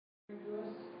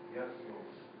Yes, Lord.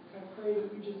 I pray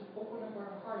that we just open up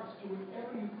our hearts to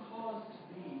whatever you call us to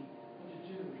be and to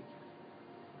do.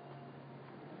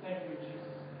 Thank you,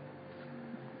 Jesus.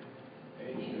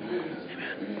 Amen.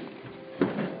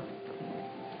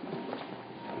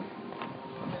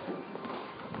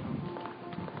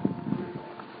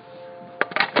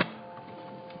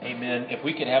 Amen. If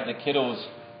we could have the kiddos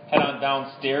head on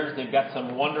downstairs, they've got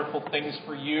some wonderful things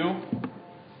for you.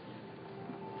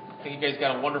 I think you guys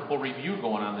got a wonderful review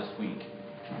going on this week.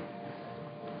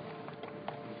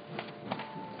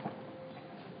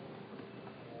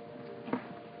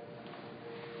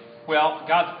 Well,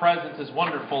 God's presence is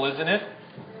wonderful, isn't it?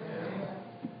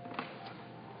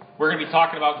 We're going to be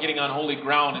talking about getting on holy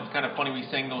ground. It's kind of funny we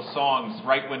sang those songs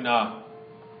right when, I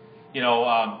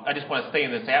just want to stay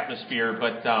in this atmosphere,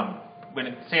 but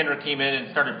when Sandra came in and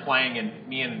started playing and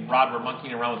me and Rod were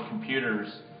monkeying around with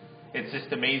computers, it's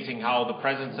just amazing how the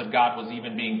presence of God was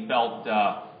even being felt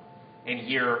in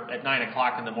here at 9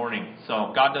 o'clock in the morning.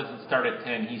 So God doesn't start at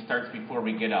 10. He starts before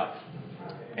we get up.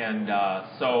 And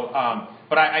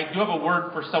but I do have a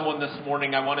word for someone this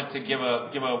morning. I wanted to give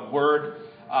a word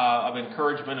of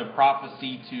encouragement, of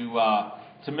prophecy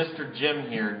to Mr. Jim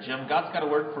here. Jim, God's got a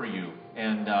word for you.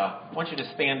 And I want you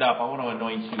to stand up. I want to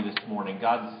anoint you this morning.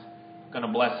 God's going to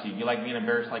bless you. You like being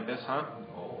embarrassed like this, huh?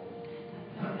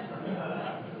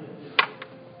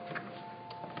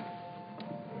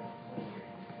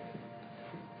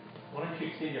 Why don't you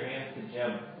extend your hands to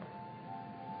Jim?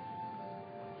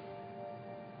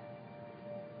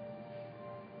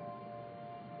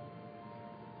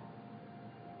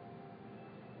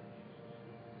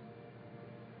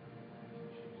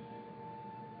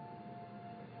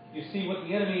 You see, what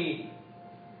the enemy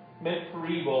meant for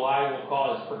evil, I will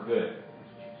cause for good.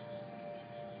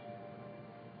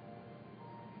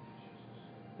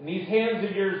 And these hands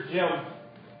of yours, Jim,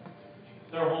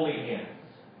 they're holy hands.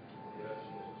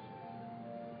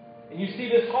 And you see,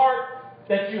 this heart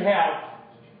that you have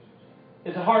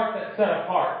is a heart that's set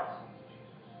apart.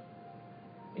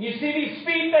 And you see these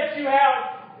feet that you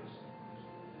have.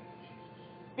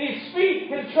 These feet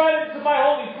can tread into my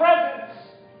holy presence.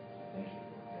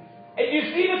 And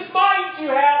you see this mind you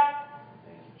have.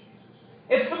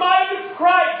 It's the mind of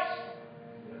Christ.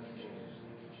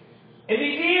 And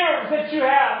these ears that you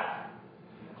have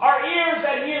are ears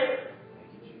that hear.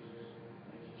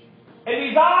 And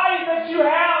these eyes that you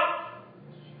have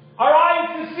are eyes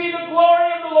to see the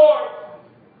glory of the Lord.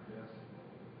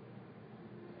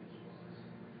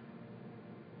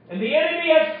 And the enemy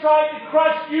has tried to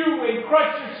crush you and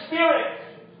crush your spirit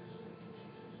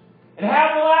and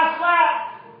have the last laugh.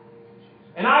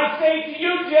 And I say to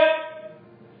you,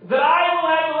 Jim, that I will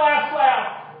have the last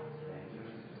laugh.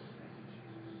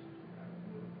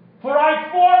 For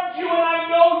I formed you and I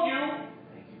know you.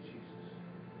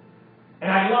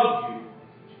 And I love you.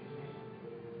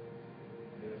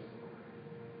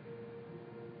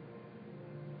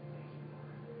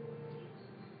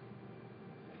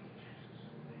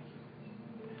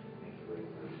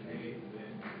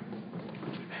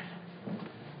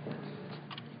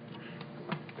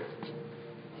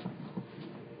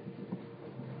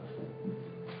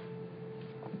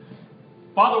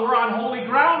 Father, we're on holy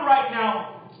ground right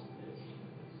now.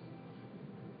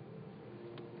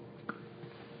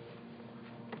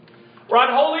 We're on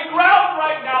holy ground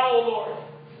right now, O Lord.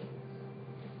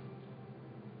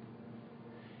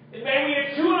 And may we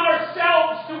attune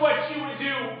ourselves to what you would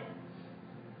do.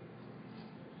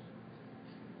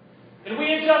 And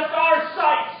we adjust our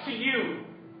sights to you.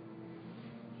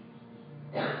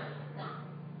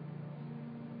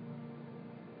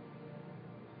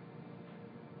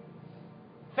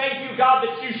 Thank you, God,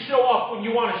 that you show up when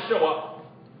you want to show up.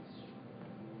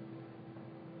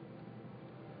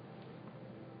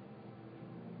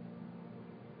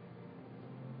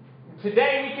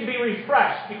 Today we can be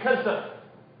refreshed because of,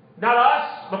 not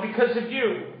us, but because of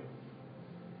you.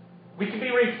 We can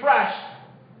be refreshed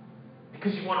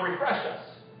because you want to refresh us.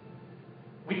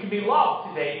 We can be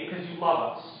loved today because you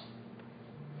love us.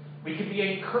 We can be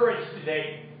encouraged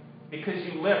today because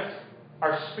you lift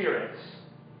our spirits.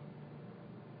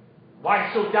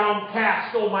 Why so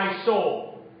downcast, O my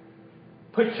soul?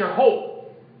 Put your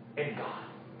hope in God.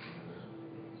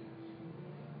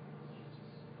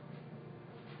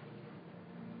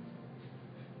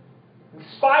 In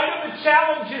spite of the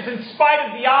challenges, in spite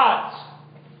of the odds,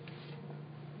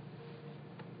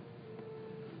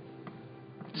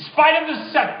 in spite of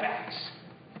the setbacks,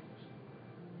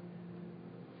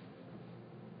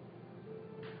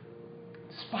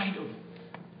 in spite of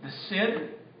the sin,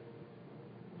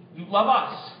 you love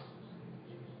us.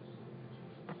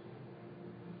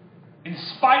 In In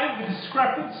spite of the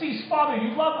discrepancies, Father,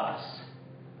 you love us.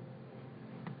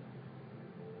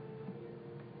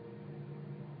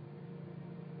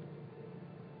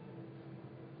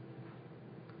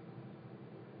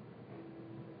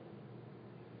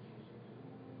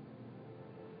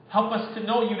 Help us to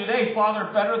know you today,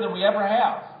 Father, better than we ever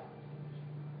have.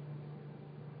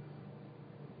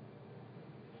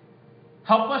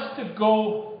 Help us to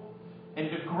go and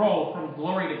to grow from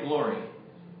glory to glory.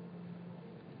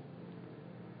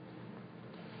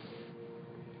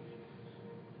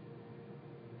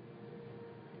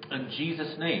 In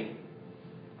Jesus' name.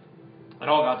 And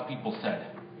all God's people said.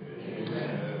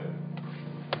 Amen.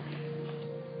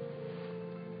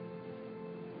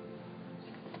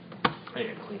 Ready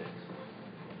to clean it.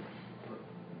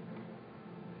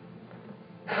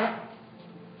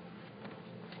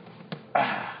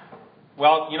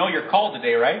 Well, you know you're called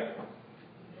today, right?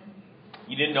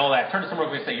 You didn't know that. Turn to someone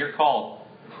and say, you're called.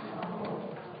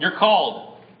 You're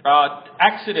called.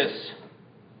 Exodus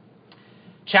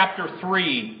chapter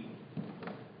 3.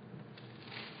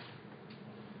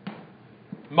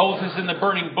 Moses in the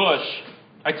burning bush.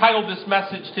 I titled this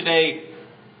message today,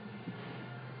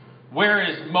 Where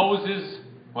is Moses?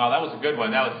 Wow, that was a good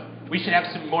one. We should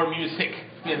have some more music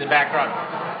in the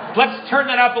background. Let's turn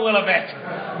that up a little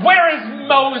bit. Where is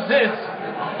Moses?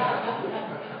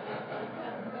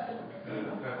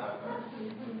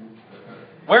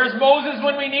 Where's Moses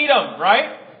when we need him,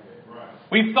 right?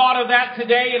 We've thought of that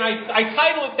today, and I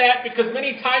title it that because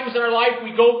many times in our life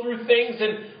we go through things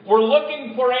and we're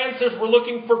looking for answers, we're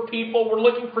looking for people, we're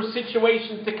looking for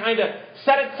situations to kind of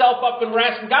set itself up and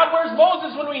rest. And God, where's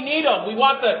Moses when we need him? We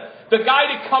want the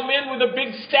guy to come in with a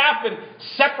big staff and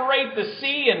separate the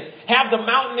sea and have the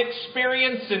mountain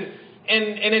experience, and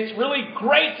it's really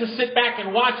great to sit back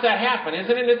and watch that happen,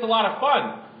 isn't it? It's a lot of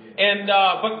fun. And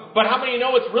but how many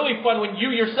know it's really fun when you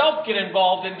yourself get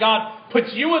involved and God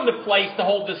puts you in the place to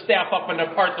hold the staff up and to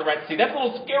part the Red Sea? That's a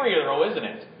little scarier though, isn't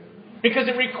it? Because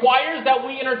it requires that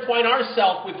we intertwine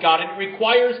ourselves with God. It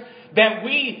requires that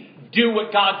we do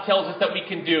what God tells us that we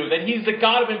can do. That He's the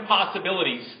God of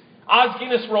impossibilities. Os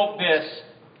Guinness wrote this.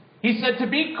 He said, to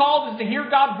be called is to hear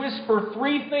God whisper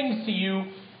 3 things to you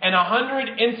in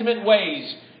 100 intimate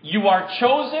ways. You are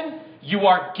chosen, you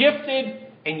are gifted,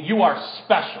 and you are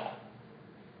special.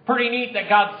 Pretty neat that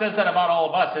God says that about all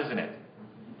of us, isn't it?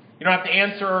 You don't have to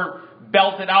answer or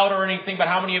belt it out or anything, but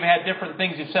how many of you have had different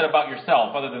things you've said about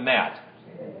yourself other than that?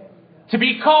 To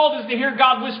be called is to hear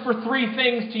God whisper 3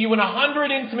 things to you in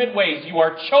 100 intimate ways. You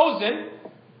are chosen,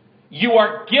 you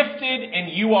are gifted,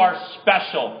 and you are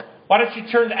special. Why don't you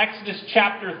turn to Exodus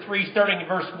chapter 3, starting in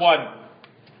verse 1.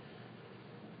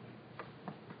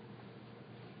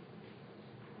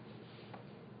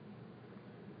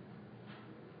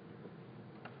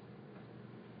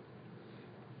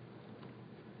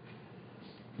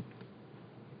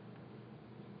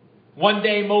 One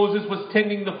day Moses was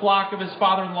tending the flock of his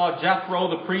father-in-law Jethro,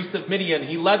 the priest of Midian.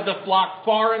 He led the flock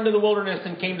far into the wilderness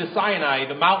and came to Sinai,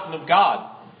 the mountain of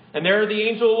God. And there the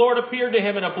angel of the Lord appeared to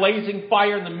him in a blazing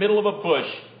fire in the middle of a bush.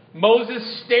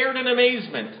 Moses stared in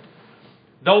amazement.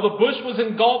 Though the bush was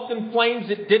engulfed in flames,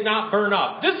 it did not burn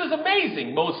up. This is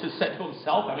amazing, Moses said to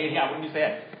himself. Wouldn't you say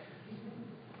that?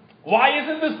 Why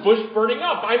isn't this bush burning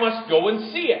up? I must go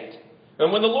and see it.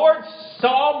 And when the Lord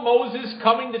saw Moses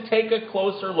coming to take a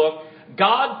closer look,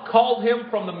 God called him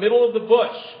from the middle of the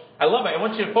bush. I love it. I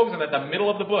want you to focus on that, the middle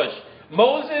of the bush.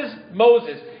 Moses,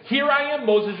 Moses. Here I am,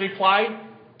 Moses replied.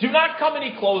 Do not come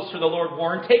any closer, the Lord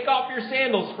warned. Take off your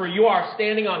sandals, for you are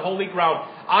standing on holy ground.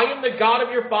 I am the God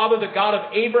of your father, the God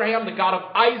of Abraham, the God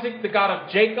of Isaac, the God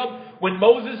of Jacob. When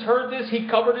Moses heard this, he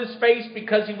covered his face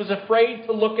because he was afraid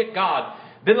to look at God.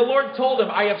 Then the Lord told him,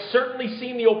 I have certainly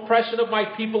seen the oppression of my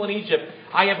people in Egypt.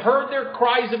 I have heard their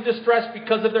cries of distress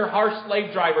because of their harsh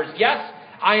slave drivers. Yes,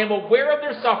 I am aware of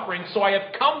their suffering, so I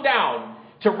have come down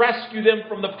to rescue them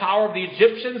from the power of the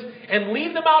Egyptians and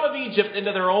lead them out of Egypt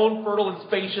into their own fertile and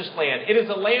spacious land. It is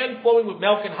a land flowing with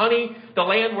milk and honey, the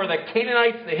land where the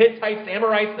Canaanites, the Hittites, the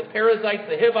Amorites, the Perizzites,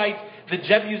 the Hivites, the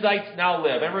Jebusites now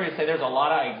live. Everybody say there's a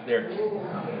lot of ice there.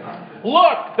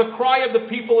 Look, the cry of the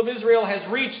people of Israel has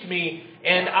reached me,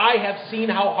 and I have seen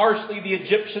how harshly the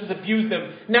Egyptians abuse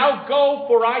them. Now go,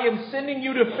 for I am sending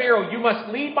you to Pharaoh. You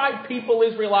must lead my people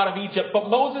Israel out of Egypt. But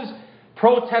Moses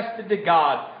protested to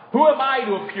God, who am I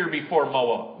to appear before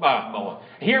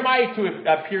Here am I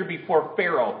to appear before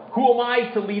Pharaoh. Who am I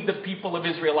to lead the people of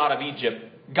Israel out of Egypt?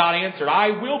 God answered,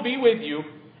 I will be with you,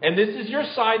 and this is your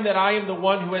sign that I am the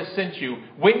one who has sent you.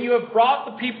 When you have brought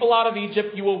the people out of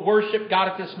Egypt, you will worship God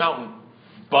at this mountain.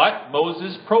 But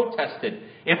Moses protested.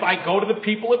 If I go to the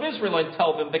people of Israel and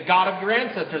tell them, the God of your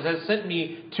ancestors has sent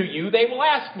me to you, they will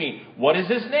ask me, what is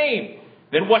his name?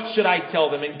 Then what should I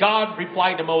tell them? And God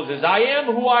replied to Moses, I am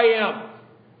who I am.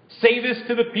 Say this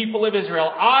to the people of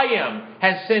Israel, I am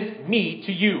has sent me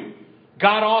to you.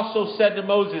 God also said to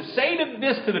Moses, say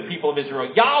this to the people of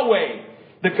Israel, Yahweh,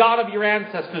 the God of your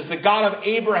ancestors, the God of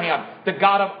Abraham, the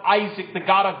God of Isaac, the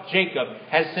God of Jacob,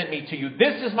 has sent me to you.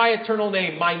 This is my eternal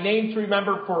name, my name to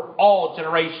remember for all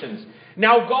generations.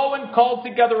 Now go and call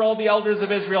together all the elders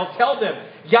of Israel. Tell them,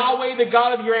 Yahweh, the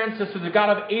God of your ancestors, the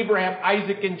God of Abraham,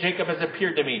 Isaac, and Jacob has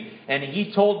appeared to me. And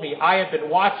he told me, I have been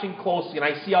watching closely, and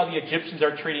I see how the Egyptians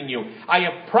are treating you. I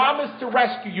have promised to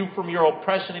rescue you from your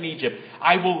oppression in Egypt.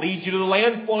 I will lead you to the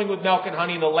land flowing with milk and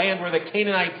honey, the land where the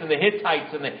Canaanites and the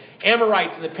Hittites and the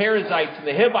Amorites and the Perizzites and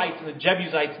the Hivites and the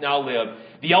Jebusites now live.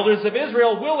 The elders of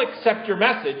Israel will accept your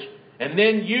message, and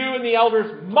then you and the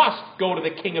elders must go to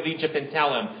the king of Egypt and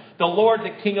tell him, the Lord,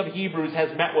 the King of Hebrews,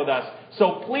 has met with us.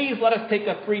 So please let us take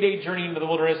a 3-day journey into the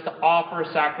wilderness to offer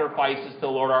sacrifices to the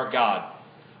Lord our God.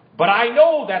 But I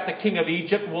know that the king of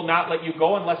Egypt will not let you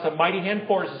go unless a mighty hand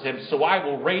forces him. So I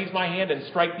will raise my hand and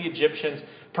strike the Egyptians,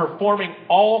 performing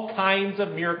all kinds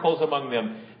of miracles among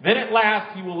them. Then at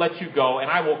last he will let you go, and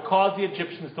I will cause the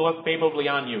Egyptians to look favorably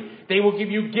on you. They will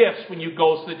give you gifts when you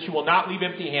go, so that you will not leave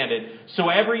empty-handed. So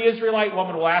every Israelite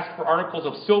woman will ask for articles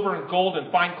of silver and gold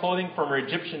and fine clothing from her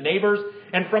Egyptian neighbors,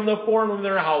 and from the foreign women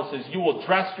in their houses. You will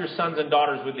dress your sons and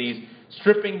daughters with these,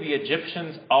 stripping the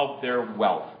Egyptians of their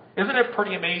wealth. Isn't it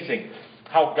pretty amazing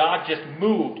how God just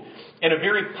moved in a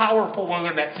very powerful way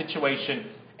in that situation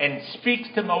and speaks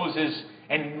to Moses,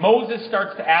 and Moses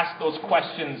starts to ask those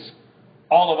questions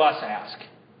all of us ask.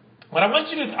 But I want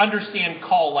you to understand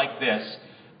call like this.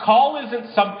 Call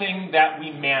isn't something that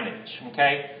we manage,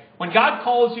 okay? When God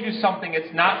calls you to something,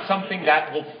 it's not something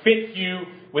that will fit you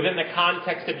within the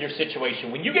context of your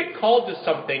situation. When you get called to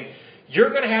something,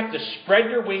 you're going to have to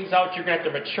spread your wings out. You're going to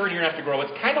have to mature. You're going to have to grow.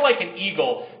 It's kind of like an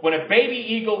eagle. When a baby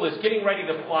eagle is getting ready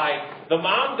to fly, the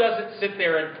mom doesn't sit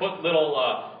there and put little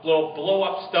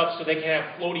blow-up stuff so they can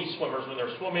have floaty swimmers when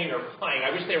they're swimming or flying.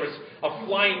 I wish there was a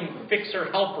flying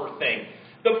fixer-helper thing.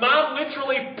 The mom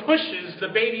literally pushes the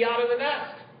baby out of the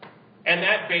nest. And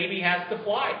that baby has to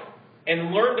fly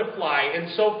and learn to fly.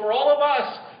 And so for all of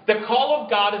us, the call of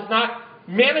God is not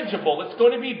manageable. It's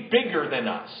going to be bigger than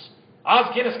us.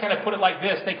 Os Guinness kind of put it like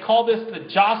this. They call this the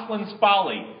Jocelyn's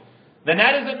folly. The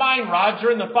net isn't mine, Roger,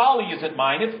 and the folly isn't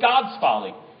mine. It's God's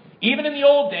folly. Even in the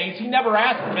old days, he never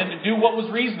asked men to do what was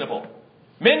reasonable.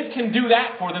 Men can do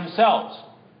that for themselves.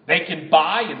 They can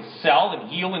buy and sell and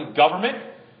heal in government.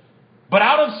 But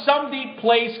out of some deep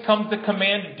place comes the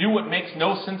command to do what makes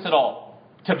no sense at all.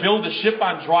 To build a ship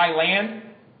on dry land.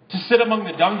 To sit among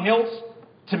the dunghills.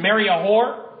 To marry a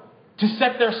whore. To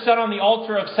set their son on the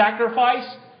altar of sacrifice.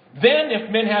 Then, if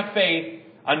men have faith,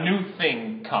 a new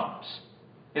thing comes.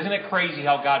 Isn't it crazy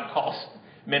how God calls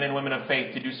men and women of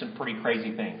faith to do some pretty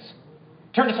crazy things?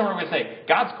 Turn to someone and say,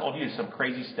 God's called you to some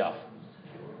crazy stuff.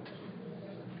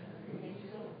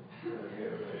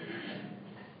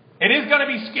 It is going to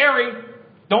be scary.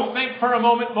 Don't think for a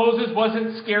moment Moses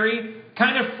wasn't scary.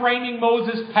 Kind of framing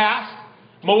Moses' past.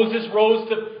 Moses rose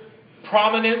to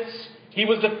prominence. He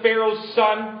was the Pharaoh's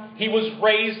son. He was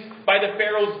raised by the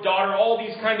Pharaoh's daughter, all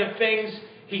these kind of things.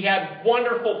 He had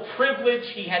wonderful privilege.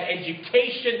 He had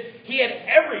education. He had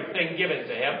everything given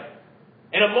to him.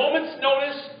 In a moment's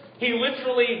notice, he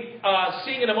literally,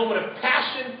 seeing in a moment of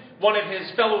passion, one of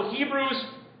his fellow Hebrews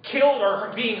killed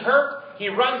or being hurt. He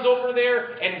runs over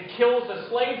there and kills a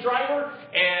slave driver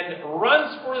and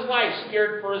runs for his life,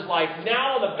 scared for his life.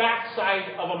 Now on the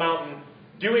backside of a mountain,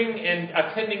 doing and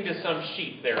attending to some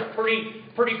sheep there.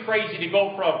 Pretty crazy to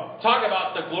go from talk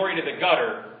about the glory to the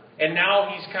gutter, and now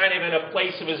he's kind of in a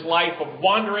place of his life of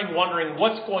wondering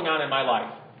what's going on in my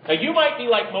life. Now you might be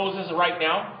like Moses right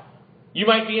now. You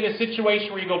might be in a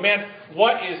situation where you go, man,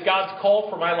 what is God's call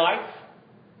for my life?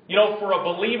 You know, for a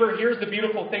believer, here's the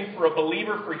beautiful thing for a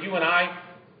believer, for you and I.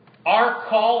 Our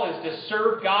call is to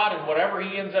serve God, and whatever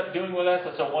He ends up doing with us,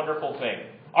 it's a wonderful thing.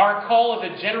 Our call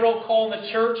is a general call in the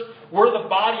church. We're the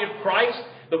body of Christ.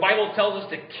 The Bible tells us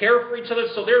to care for each other.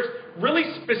 So there's really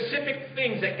specific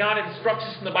things that God instructs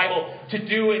us in the Bible to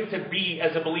do and to be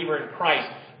as a believer in Christ.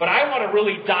 But I want to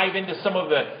really dive into some of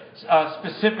the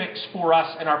specifics for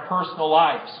us in our personal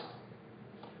lives.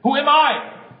 Who am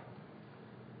I?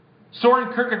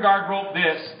 Soren Kierkegaard wrote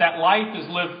this, that life is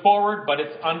lived forward, but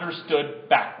it's understood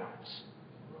backwards.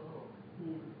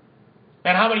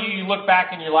 And how many of you look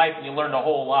back in your life and you learned a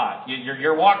whole lot?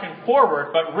 You're walking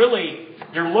forward, but really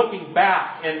you're looking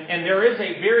back. And there is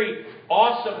a very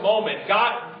awesome moment.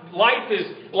 God, life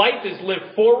is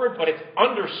lived forward, but it's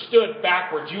understood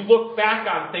backwards. You look back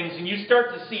on things and you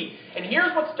start to see. And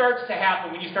here's what starts to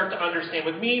happen when you start to understand.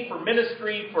 With me, for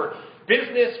ministry, for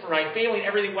business, for my family and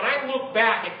everything, when I look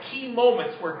back at key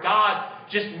moments where God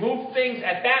just moved things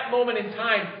at that moment in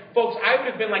time, folks, I would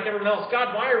have been like everyone else.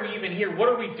 God, why are we even here? What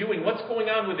are we doing? What's going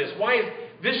on with this? Why is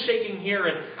this shaking here?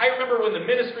 And I remember when the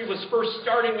ministry was first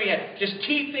starting, we had just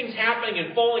key things happening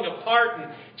and falling apart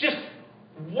and just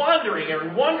wondering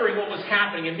what was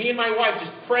happening. And me and my wife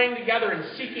just praying together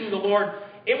and seeking the Lord.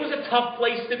 It was a tough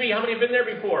place to be. How many have been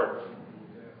there before?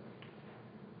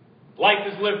 Life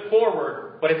is lived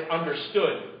forward, but it's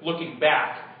understood looking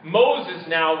back. Moses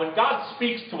now, when God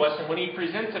speaks to us and when he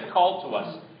presents a call to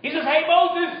us, he says, hey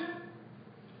Moses,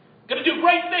 going to do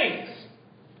great things.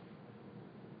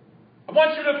 I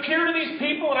want you to appear to these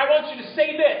people and I want you to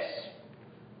say this.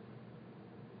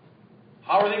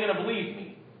 How are they going to believe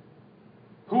me?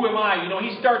 Who am I?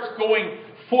 He starts going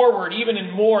forward even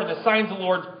in more, the signs of the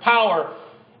Lord's power.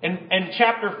 And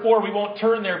chapter 4, we won't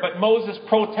turn there, but Moses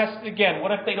protested again.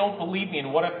 What if they don't believe me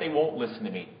and what if they won't listen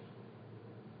to me?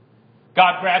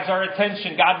 God grabs our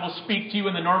attention. God will speak to you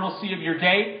in the normalcy of your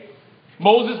day.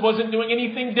 Moses wasn't doing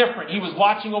anything different. He was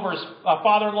watching over his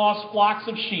father-in-law's flocks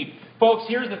of sheep. Folks,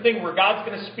 here's the thing where God's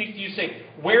going to speak to you. Say,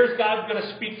 where's God going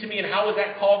to speak to me and how is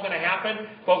that call going to happen?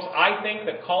 Folks, I think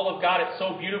the call of God is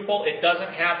so beautiful, it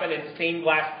doesn't happen in stained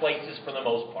glass places for the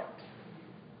most part.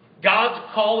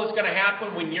 God's call is going to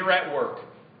happen when you're at work.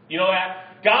 You know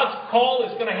that? God's call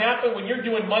is going to happen when you're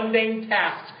doing mundane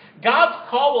tasks. God's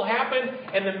call will happen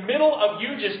in the middle of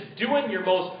you just doing your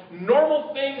most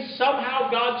normal things.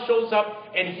 Somehow God shows up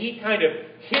and He kind of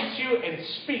hits you and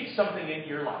speaks something into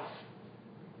your life.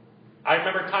 I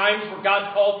remember times where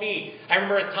God called me. I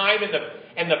remember a time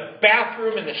in the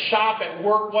bathroom in the shop at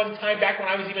work one time back when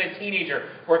I was even a teenager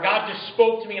where God just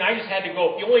spoke to me and I just had to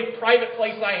go. The only private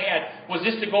place I had was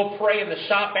just to go pray in the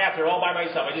shop bathroom all by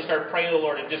myself. I just started praying to the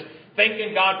Lord and just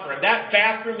thanking God for Him. That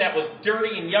bathroom that was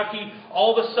dirty and yucky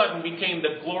all of a sudden became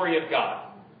the glory of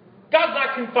God. God's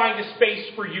not confined to space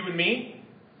for you and me.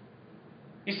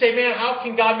 You say, man, how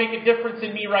can God make a difference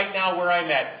in me right now where I'm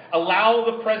at? Allow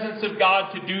the presence of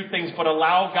God to do things, but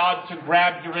allow God to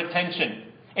grab your attention.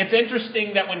 It's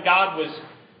interesting that when God was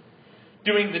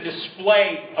doing the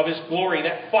display of His glory,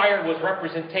 that fire was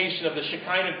representation of the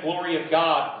Shekinah glory of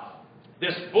God.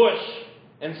 This bush,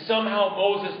 and somehow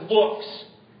Moses looks,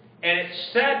 and it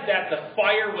said that the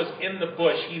fire was in the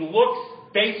bush. He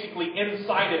looks basically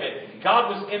inside of it. God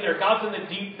was in there. God's in the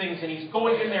deep things, and He's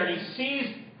going in there, and He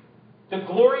sees the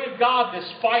glory of God,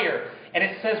 this fire. And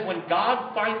it says when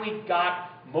God finally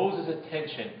got Moses'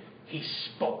 attention, He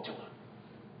spoke to him.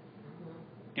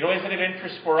 Isn't it of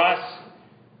interest for us?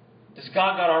 Does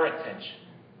God got our attention?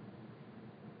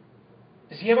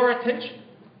 Does He have our attention?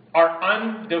 Our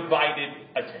undivided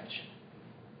attention.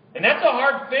 And that's a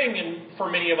hard thing for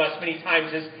many of us many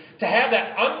times is to have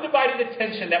that undivided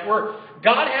attention that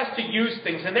God has to use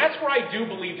things. And that's where I do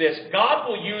believe this. God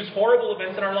will use horrible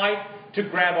events in our life to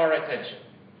grab our attention.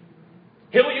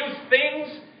 He'll use things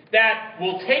that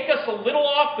will take us a little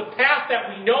off the path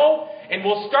that we know, and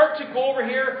we'll start to go over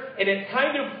here, and it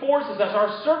kind of forces us.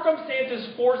 Our circumstances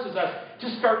forces us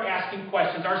to start asking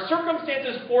questions. Our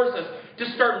circumstances force us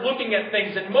to start looking at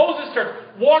things. And Moses starts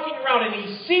walking around, and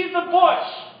he sees the bush.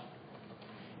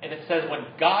 And it says when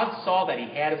God saw that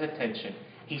He had his attention,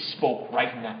 He spoke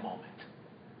right in that moment.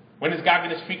 When is God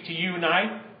going to speak to you and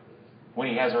I? When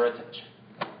He has our attention.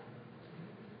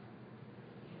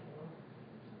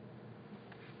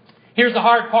 Here's the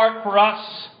hard part for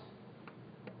us.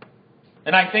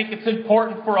 And I think it's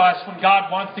important for us when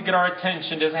God wants to get our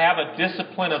attention to have a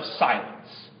discipline of silence.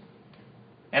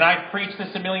 And I've preached this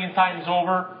a million times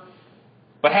over.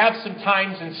 But have some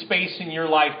times and space in your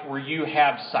life where you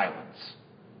have silence.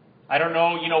 I don't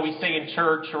know, we say in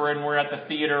church or when we're at the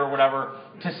theater or whatever,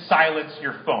 to silence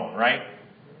your phone, right?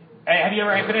 Have you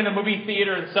ever been in a movie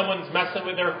theater and someone's messing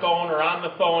with their phone or on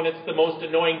the phone? It's the most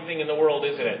annoying thing in the world,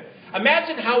 isn't it?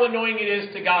 Imagine how annoying it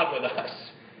is to God with us.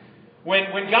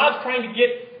 When God's trying to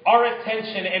get our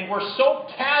attention and we're so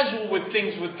casual with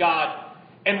things with God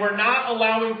and we're not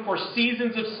allowing for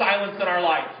seasons of silence in our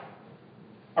life.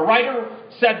 A writer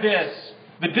said this,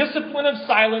 the discipline of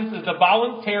silence is the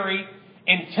voluntary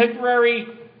and temporary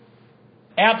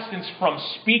absence from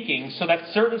speaking so that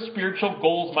certain spiritual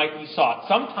goals might be sought.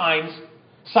 Sometimes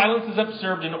silence is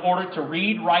observed in order to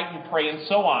read, write, and pray, and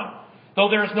so on. Though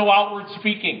there is no outward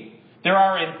speaking, there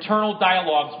are internal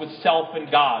dialogues with self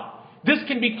and God. This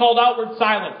can be called outward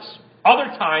silence. Other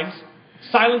times,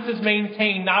 silence is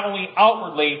maintained not only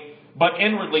outwardly, but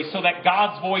inwardly, so that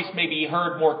God's voice may be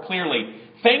heard more clearly.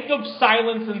 Think of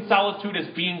silence and solitude as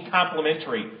being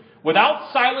complementary.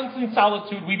 Without silence and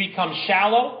solitude, we become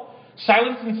shallow.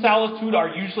 Silence and solitude are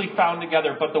usually found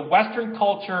together, but the Western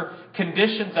culture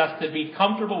conditions us to be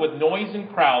comfortable with noise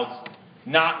and crowds,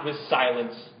 not with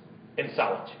silence and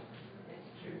solitude.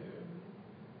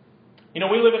 You know,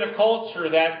 we live in a culture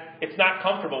that it's not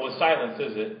comfortable with silence,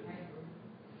 is it?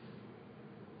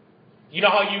 You know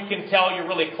how you can tell you're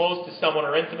really close to someone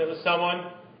or intimate with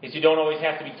someone? Is you don't always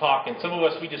have to be talking. Some of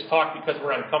us, we just talk because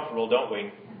we're uncomfortable, don't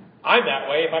we? I'm that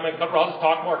way. If I'm uncomfortable, I'll just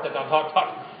talk more. I'll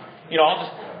talk. You know, I'll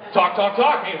just talk.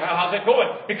 Hey, how's it going?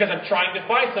 Because I'm trying to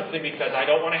find something, because I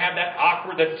don't want to have that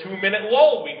awkward, the 2-minute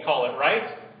lull, we call it,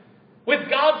 right? With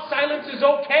God, silence is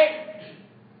okay.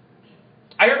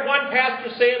 I heard one pastor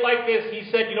say it like this.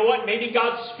 He said, you know what? Maybe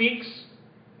God speaks,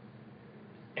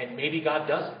 and maybe God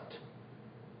doesn't.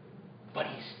 But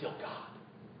He's still God.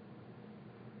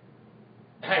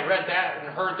 And I read that and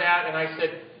heard that, and I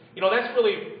said, you know, that's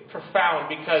really profound,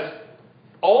 because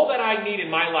all that I need in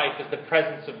my life is the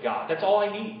presence of God. That's all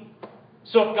I need.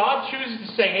 So if God chooses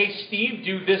to say, hey, Steve,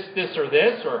 do this, or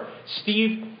this, or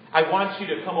Steve, I want you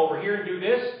to come over here and do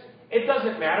this, it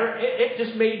doesn't matter. It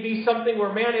just may be something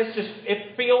where, man,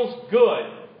 it feels good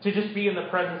to just be in the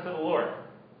presence of the Lord.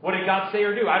 What did God say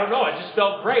or do? I don't know. It just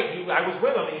felt great. I was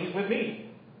with Him, and He's with me.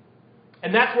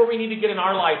 And that's where we need to get in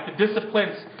our life. The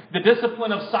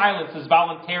discipline of silence is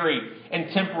voluntary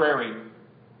and temporary.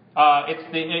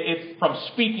 It's from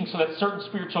speaking so that certain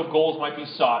spiritual goals might be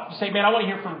sought. You say, man, I want to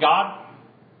hear from God,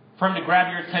 for Him to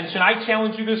grab your attention. I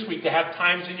challenge you this week to have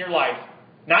times in your life,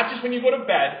 not just when you go to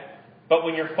bed, but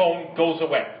when your phone goes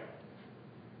away.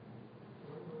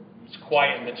 It's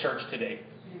quiet in the church today.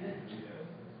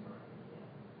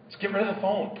 Let's get rid of the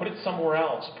phone. Put it somewhere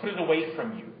else. Put it away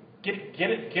from you.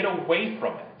 Get away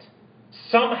from it.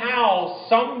 Somehow,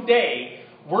 someday,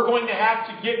 we're going to have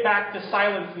to get back to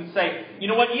silence and say, you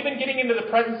know what, even getting into the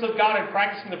presence of God and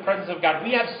practicing the presence of God,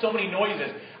 we have so many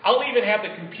noises. I'll even have the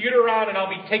computer on and I'll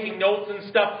be taking notes and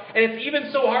stuff. And it's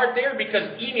even so hard there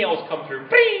because emails come through.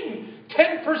 Bing!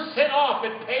 10% off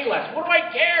at Payless. What do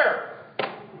I care?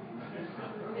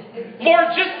 Lord,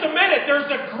 just a minute. There's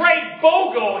a great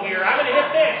BOGO here. I'm going to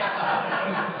hit this.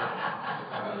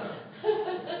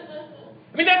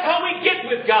 I mean, that's how we get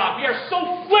with God. We are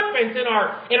so flippant in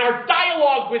our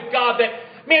dialogue with God that,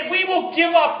 man, we will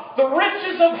give up the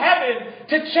riches of heaven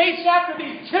to chase after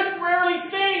these temporary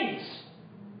things.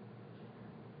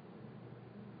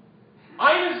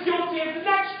 I'm as guilty as the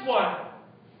next one.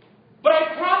 But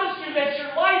I promise you that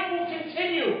your life will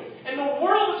continue. And the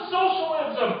world of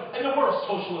socialism,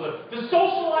 the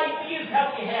social ideas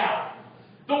that we have,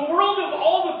 the world of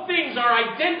all the things, our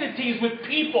identities with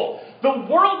people, the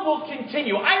world will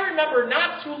continue. I remember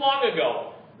not too long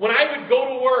ago, when I would go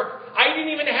to work, I didn't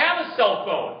even have a cell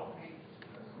phone.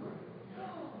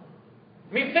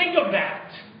 I mean, think of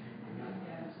that.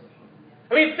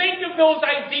 I mean, think of those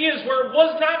ideas where it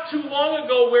was not too long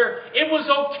ago where it was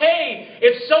okay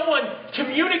if someone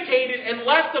communicated and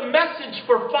left a message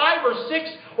for 5 or 6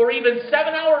 or even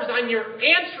 7 hours on your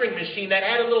answering machine that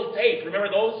had a little tape. Remember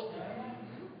those?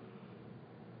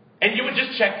 And you would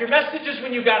just check your messages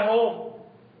when you got home.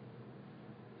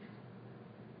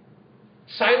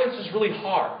 Silence is really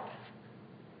hard.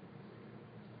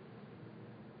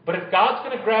 But if God's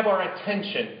going to grab our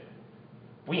attention,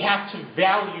 we have to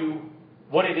value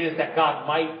what it is that God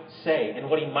might say and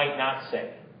what He might not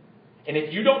say. And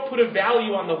if you don't put a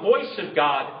value on the voice of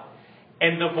God,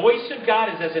 and the voice of God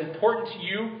is as important to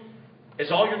you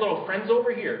as all your little friends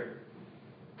over here,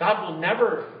 God will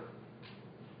never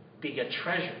be a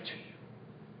treasure to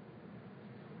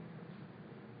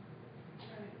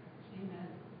you.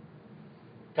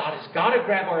 God has got to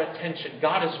grab our attention.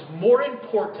 God is more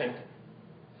important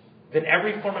than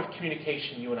every form of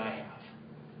communication you and I have.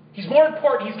 He's more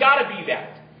important. He's got to be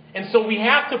that. And so we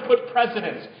have to put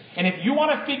precedence. And if you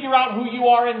want to figure out who you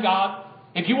are in God,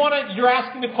 you're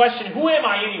asking the question, who am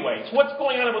I anyways? What's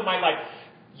going on with my life?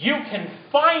 You can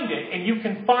find it, and you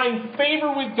can find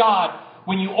favor with God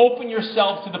when you open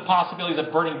yourself to the possibilities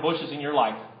of burning bushes in your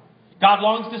life. God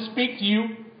longs to speak to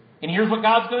you, and here's what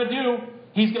God's going to do.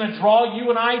 He's going to draw you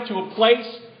and I to a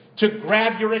place to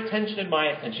grab your attention and my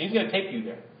attention. He's going to take you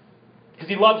there because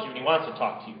He loves you and He wants to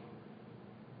talk to you.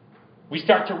 We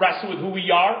start to wrestle with who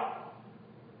we are.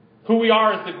 Who we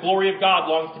are as the glory of God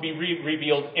longs to be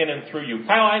revealed in and through you.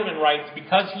 Kyle Heidemann writes,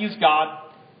 because He is God,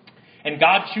 and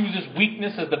God chooses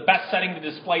weakness as the best setting to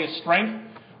display His strength,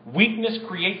 weakness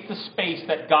creates the space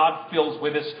that God fills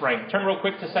with His strength. Turn real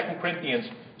quick to 2 Corinthians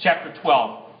chapter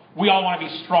 12. We all want to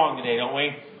be strong today, don't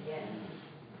we?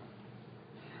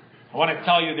 I want to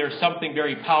tell you there's something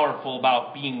very powerful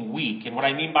about being weak. And what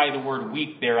I mean by the word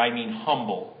weak there, I mean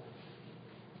humble.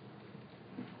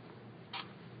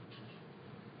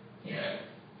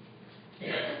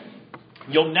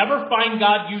 You'll never find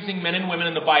God using men and women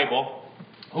in the Bible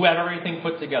who have everything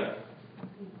put together.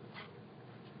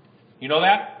 You know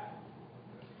that?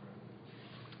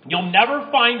 You'll never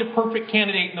find a perfect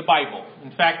candidate in the Bible.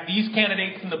 In fact, these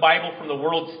candidates in the Bible from the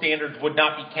world standards would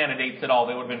not be candidates at all.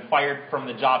 They would have been fired from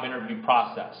the job interview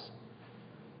process.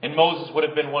 And Moses would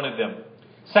have been one of them.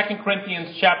 2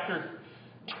 Corinthians chapter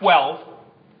 12,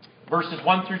 verses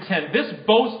 1 through 10. This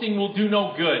boasting will do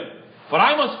no good. But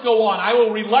I must go on. I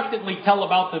will reluctantly tell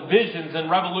about the visions and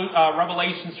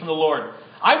revelations from the Lord.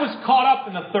 I was caught up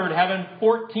in the third heaven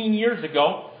 14 years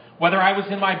ago. Whether I was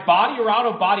in my body or out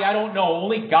of body, I don't know.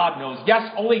 Only God knows.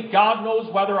 Yes, only God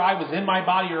knows whether I was in my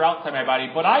body or outside my body.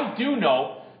 But I do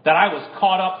know that I was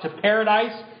caught up to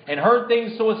paradise and heard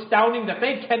things so astounding that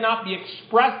they cannot be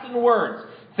expressed in words.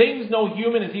 Things no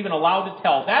human is even allowed to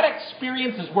tell. That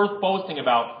experience is worth boasting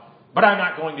about, but I'm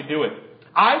not going to do it.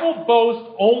 I will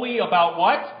boast only about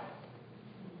what?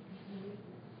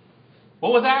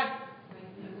 What was that?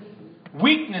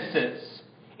 Weaknesses.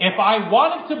 If I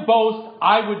wanted to boast,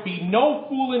 I would be no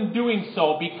fool in doing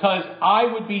so because I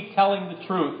would be telling the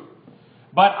truth.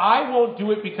 But I won't do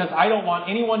it because I don't want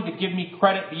anyone to give me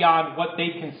credit beyond what they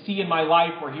can see in my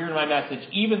life or hear in my message,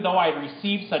 even though I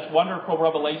received such wonderful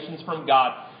revelations from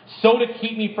God. So to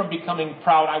keep me from becoming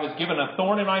proud, I was given a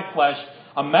thorn in my flesh,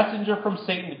 a messenger from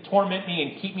Satan to torment me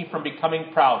and keep me from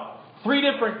becoming proud. 3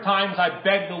 different times I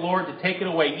begged the Lord to take it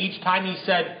away. Each time he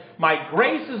said, my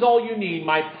grace is all you need.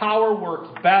 My power works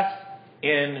best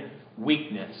in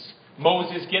weakness.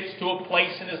 Moses gets to a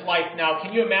place in his life now.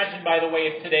 Can you imagine, by the way,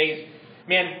 if today's,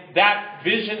 that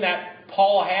vision that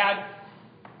Paul had,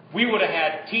 we would have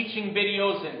had teaching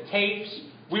videos and tapes.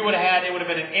 It would have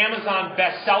been an Amazon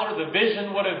bestseller. The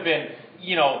vision would have been,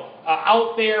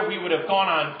 out there. We would have gone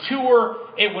on tour.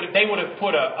 They would have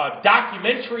put a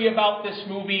documentary about this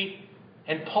movie.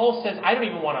 And Paul says, I don't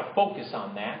even want to focus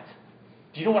on that.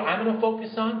 Do you know what I'm going to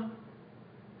focus on?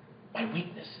 My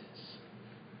weaknesses.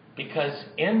 Because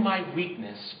in my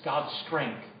weakness, God's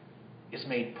strength is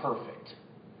made perfect.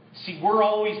 See, we're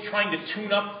always trying to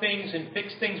tune up things and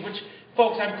fix things, which,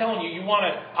 folks, I'm telling you, you want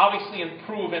to obviously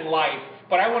improve in life.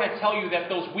 But I want to tell you that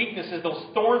those weaknesses, those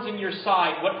thorns in your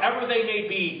side, whatever they may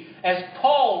be, as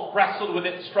Paul wrestled with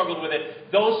it, struggled with it,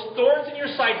 those thorns in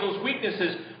your side, those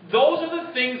weaknesses, those are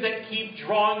the things that keep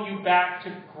drawing you back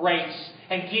to grace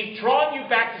and keep drawing you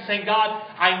back to saying, God,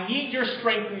 I need your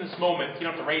strength in this moment. You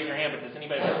don't have to raise your hand, but does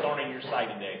anybody have a thorn in your side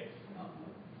today?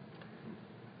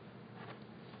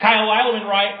 Kyle Eilerman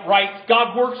writes,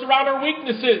 God works around our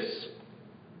weaknesses.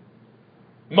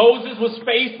 Moses was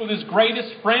faced with his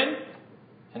greatest friend,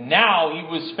 and now he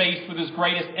was faced with his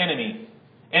greatest enemy.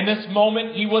 In this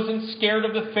moment, he wasn't scared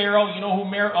of the Pharaoh. You know who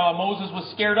Moses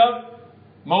was scared of?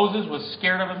 Moses was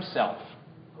scared of himself.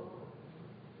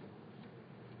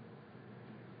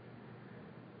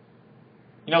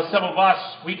 Some of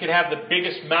us, we could have the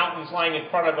biggest mountains lying in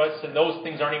front of us, and those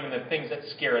things aren't even the things that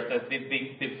scare us.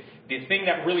 The thing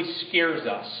that really scares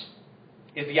us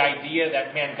is the idea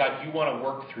that, man, God, you want to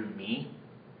work through me.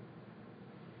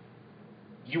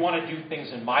 You want to do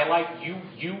things in my life.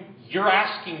 You're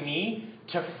asking me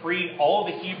to free all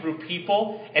the Hebrew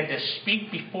people and to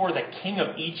speak before the king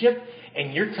of Egypt,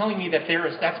 and you're telling me that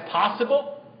that's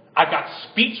possible? I've got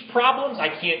speech problems. I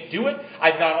can't do it.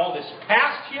 I've got all this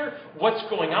past here. What's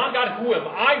going on, God? Who am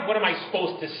I? What am I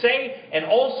supposed to say? And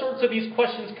all sorts of these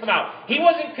questions come out. He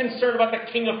wasn't concerned about the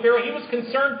king of Pharaoh. He was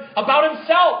concerned about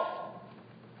himself.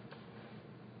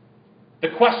 The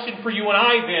question for you and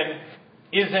I then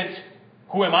isn't,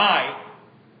 who am I?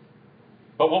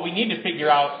 But what we need to figure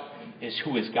out is,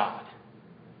 who is God?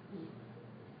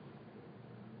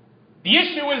 The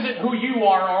issue isn't who you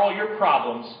are or all your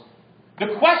problems.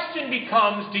 The question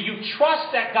becomes, do you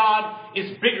trust that God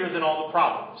is bigger than all the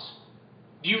problems?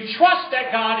 Do you trust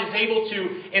that God is able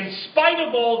to, in spite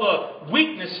of all the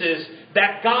weaknesses,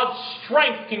 that God's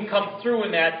strength can come through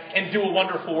in that and do a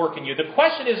wonderful work in you? The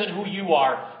question isn't who you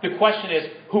are. The question is,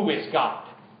 who is God?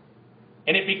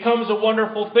 And it becomes a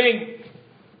wonderful thing.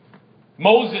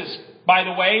 Moses, by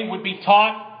the way, would be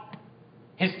taught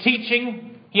his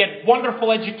teaching. He had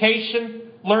wonderful education.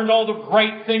 Learned all the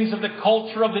great things of the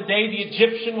culture of the day. The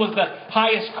Egyptian was the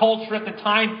highest culture at the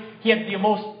time. He had the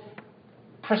most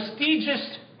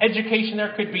prestigious education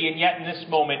there could be. And yet in this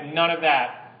moment, none of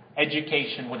that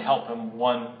education would help him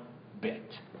one bit.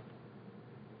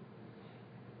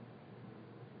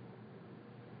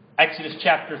 Exodus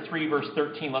chapter 3, verse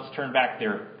 13. Let's turn back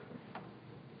there.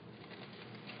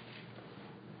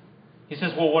 He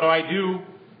says, well, what do I do?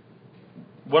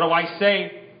 What do I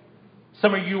say?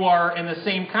 Some of you are in the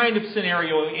same kind of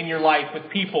scenario in your life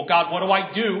with people. God, what do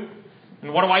I do?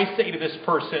 And what do I say to this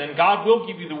person? And God will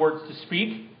give you the words to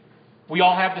speak. We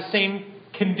all have the same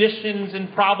conditions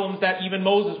and problems that even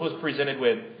Moses was presented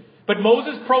with. But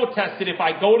Moses protested, if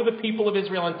I go to the people of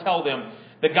Israel and tell them,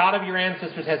 the God of your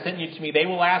ancestors has sent you to me, they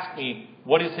will ask me,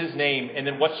 what is his name? And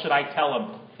then what should I tell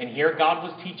them? And here God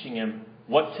was teaching him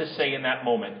what to say in that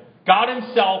moment. God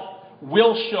himself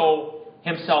will show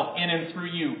himself in and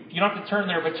through you. You don't have to turn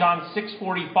there, but John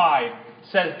 6:45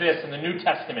 says this in the New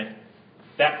Testament,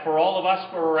 that for all of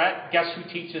us where we're at, guess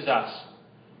who teaches us?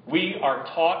 We are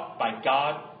taught by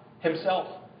God himself.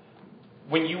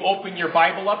 When you open your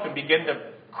Bible up and begin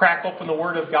to crack open the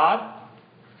Word of God,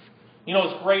 you know,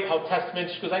 it's great how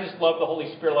Testament, because I just love the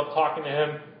Holy Spirit, I love talking to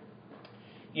him.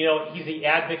 You know, he's the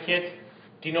advocate.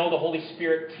 Do you know the Holy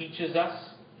Spirit teaches us?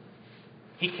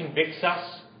 He convicts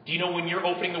us. Do you know when you're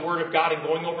opening the Word of God and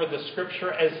going over the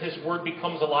Scripture as His Word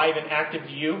becomes alive and active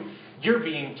to you, you're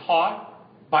being taught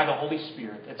by the Holy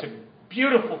Spirit. It's a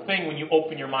beautiful thing when you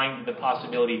open your mind to the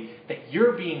possibility that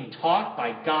you're being taught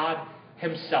by God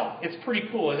himself. It's pretty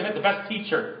cool, isn't it? The best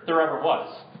teacher there ever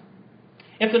was.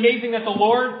 It's amazing that the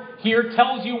Lord here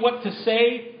tells you what to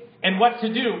say and what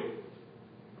to do.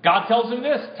 God tells him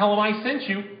this. Tell him I sent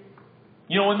you.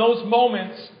 You know, in those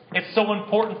moments, it's so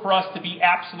important for us to be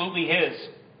absolutely His.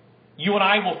 You and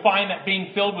I will find that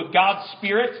being filled with God's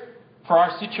Spirit for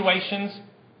our situations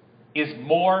is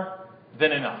more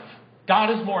than enough. God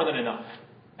is more than enough.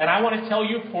 And I want to tell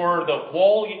you, for the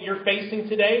wall you're facing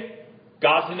today,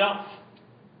 God's enough.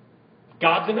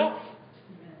 God's enough.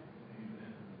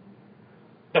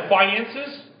 The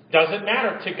finances doesn't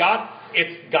matter. To God,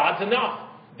 it's God's enough.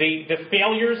 The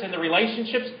failures in the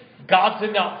relationships, God's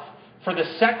enough. For the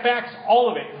setbacks, all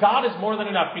of it, God is more than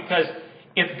enough. Because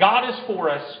if God is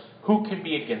for us, who can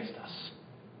be against us?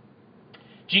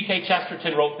 G.K.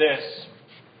 Chesterton wrote this.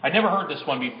 I'd never heard this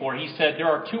one before. He said, there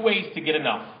are two ways to get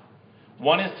enough.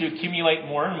 One is to accumulate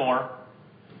more and more,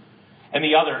 and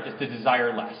the other is to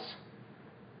desire less.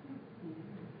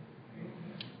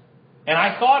 And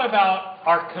I thought about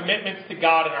our commitments to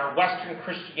God and our Western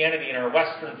Christianity and our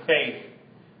Western faith.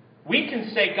 We can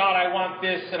say, God, I want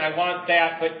this and I want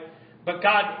that, but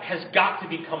God has got to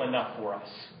become enough for us.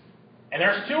 And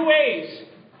there's two ways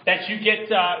that you get,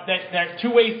 there's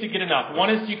two ways to get enough. One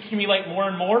is to accumulate more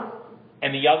and more,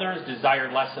 and the other is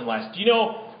desire less and less. Do you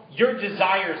know, your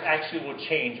desires actually will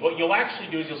change. What you'll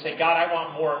actually do is you'll say, God, I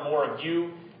want more and more of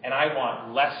you, and I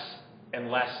want less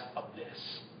and less of this.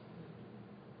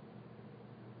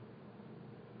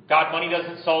 God, money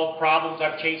doesn't solve problems.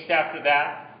 I've chased after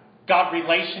that. God,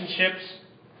 relationships,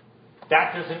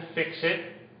 that doesn't fix it.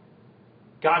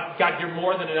 God, you're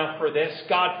more than enough for this.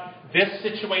 God, this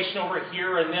situation over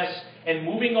here and this, and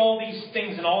moving all these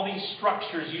things and all these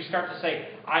structures, you start to say,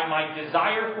 my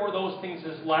desire for those things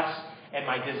is less, and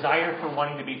my desire for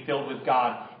wanting to be filled with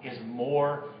God is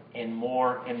more and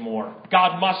more and more.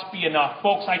 God must be enough.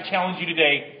 Folks, I challenge you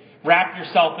today, wrap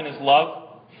yourself in His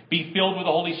love. Be filled with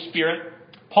the Holy Spirit.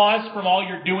 Pause from all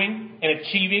you're doing and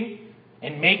achieving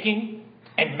and making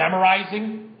and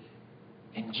memorizing,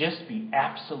 and just be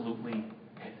absolutely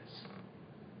His.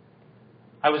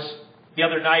 I was, the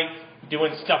other night,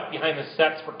 doing stuff behind the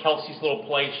sets for Kelsey's little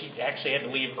play. She actually had to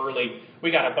leave early.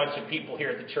 We got a bunch of people here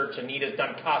at the church. Anita's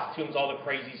done costumes, all the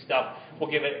crazy stuff.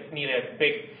 We'll give Anita a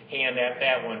big hand at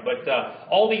that one. But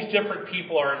all these different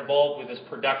people are involved with this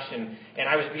production. And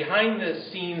I was behind the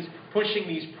scenes pushing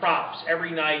these props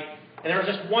every night. And there was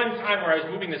just one time where I was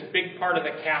moving this big part of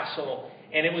the castle.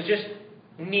 And it was just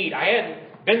neat. I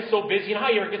hadn't been so busy. You know how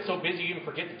you ever get so busy you even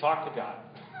forget to talk to God?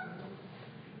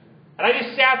 And I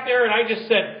just sat there and I just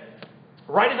said,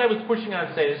 right as I was pushing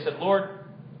on stage, I said, Lord,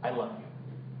 I love you.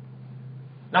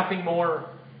 Nothing more,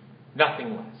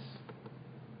 nothing less.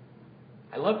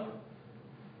 I love you.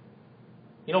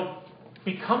 You know,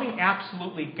 becoming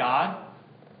absolutely God,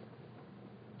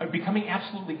 or becoming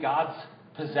absolutely God's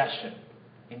possession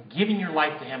and giving your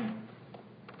life to Him,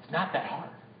 it's not that hard.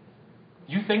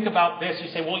 You think about this,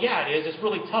 you say, well, yeah, it is. It's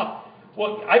really tough.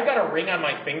 Well, I've got a ring on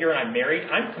my finger and I'm married.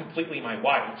 I'm completely my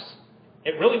wife's.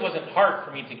 It really wasn't hard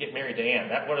for me to get married to Ann.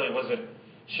 That really wasn't,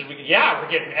 we're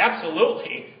getting,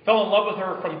 absolutely. Fell in love with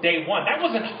her from day one. That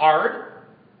wasn't hard.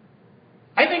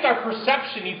 I think our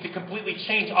perception needs to completely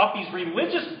change off these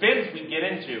religious bins we get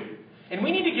into. And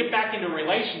we need to get back into a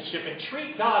relationship and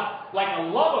treat God like a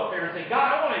love affair and say, God,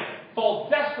 I want to fall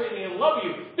desperately in love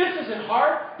with you. This isn't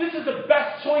hard. This is the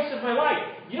best choice of my life.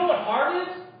 You know what hard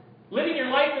is? Living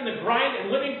your life in the grind and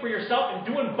living for yourself and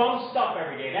doing bum stuff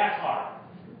every day. That's hard.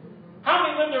 How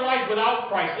many live their life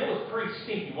without Christ? It was pretty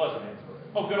stinky, wasn't it?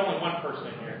 Oh, good, only one person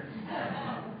in here.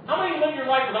 How many lived your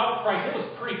life without Christ? It was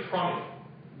pretty crummy.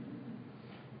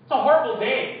 It's a horrible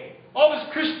day. All this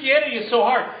Christianity is so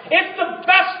hard. It's the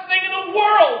best thing in the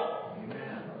world.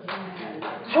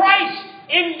 Christ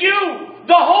in you,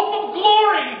 the hope of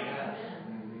glory.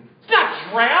 It's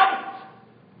not drab.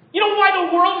 You know why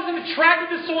the world isn't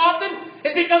attracted to this so often?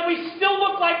 It's because we still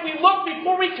look like we looked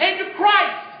before we came to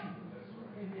Christ.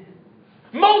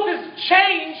 Moses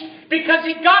changed because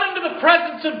he got into the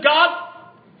presence of God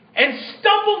and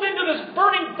stumbled into this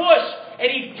burning bush, and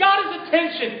he got his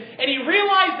attention, and he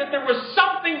realized that there was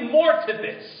something more to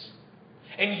this.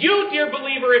 And you, dear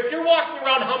believer, if you're walking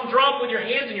around humdrum with your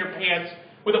hands in your pants,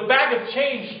 with a bag of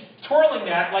change, twirling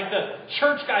that like the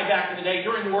church guy back in the day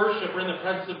during worship or in the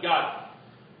presence of God.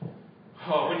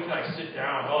 Oh, when can I sit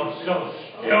down? Oh, I'm so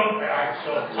stupid. I'm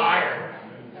so tired.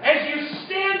 As you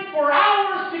stand for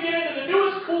hours to get into the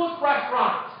newest, coolest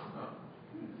restaurant.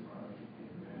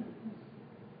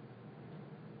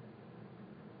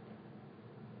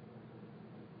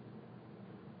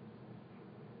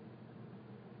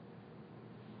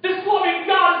 This loving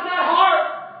God is not hard.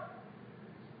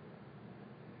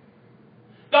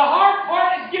 The hard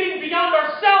part is getting beyond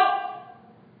ourselves.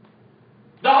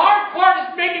 The hard part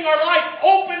is making our life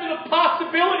open to the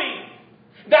possibility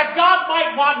that God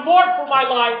might want more for my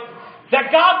life,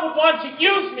 that God would want to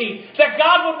use me, that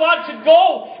God would want to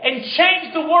go and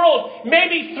change the world,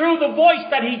 maybe through the voice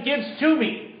that He gives to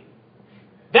me.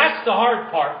 That's the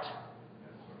hard part.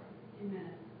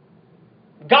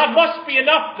 God must be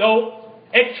enough, though.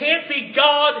 It can't be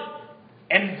God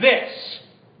and this.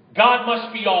 God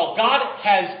must be all. God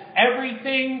has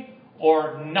everything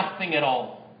or nothing at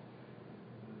all.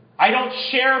 I don't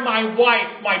share my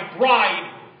wife, my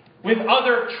bride, with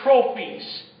other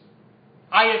trophies.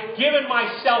 I have given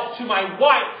myself to my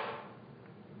wife.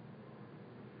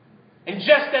 And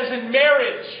just as in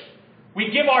marriage,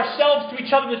 we give ourselves to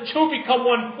each other, the two become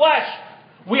one flesh.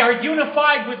 We are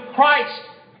unified with Christ,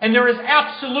 and there is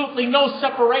absolutely no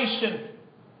separation.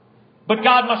 But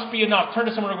God must be enough. Turn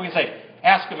to someone and say,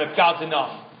 ask Him if God's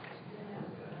enough.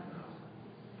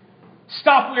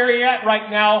 Stop where you're at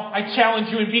right now. I challenge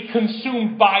you and be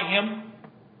consumed by Him.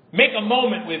 Make a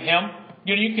moment with Him.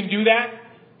 You know, you can do that.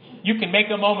 You can make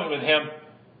a moment with Him.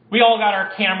 We all got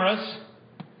our cameras.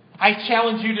 I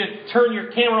challenge you to turn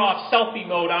your camera off selfie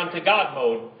mode onto God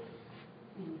mode.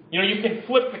 You know, you can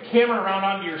flip the camera around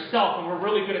onto yourself, and we're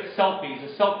really good at selfies,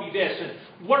 a selfie dish.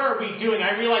 And what are we doing?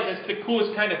 I realize it's the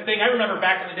coolest kind of thing. I remember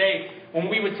back in the day when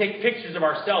we would take pictures of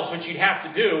ourselves, what you'd have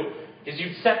to do is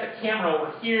you'd set the camera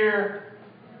over here,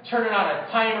 turn it on a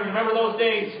timer. Remember those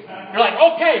days? You're like,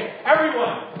 okay,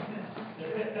 everyone,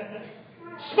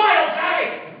 smile,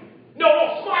 Daddy!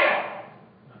 No, smile!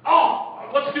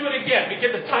 Oh, let's do it again. We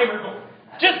get the timer going.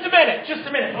 Just a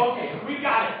minute. Okay, we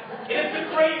got it. It's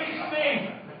the craziest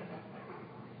thing.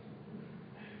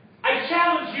 I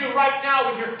challenge you right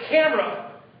now with your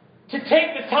camera to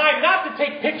take the time not to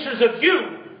take pictures of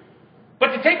you,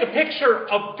 but to take a picture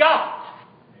of God.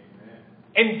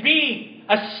 And be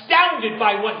astounded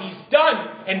by what He's done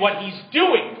and what He's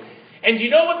doing. And you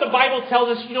know what the Bible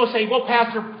tells us? You know, say, well,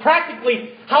 Pastor,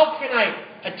 practically, how can I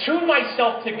attune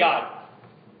myself to God?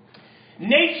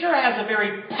 Nature has a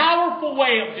very powerful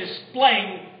way of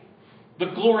displaying the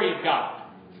glory of God.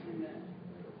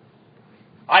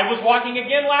 I was walking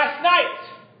again last night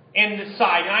in the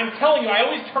side, and I'm telling you, I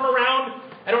always turn around,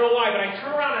 I don't know why, but I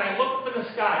turn around and I look up in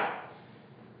the sky.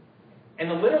 And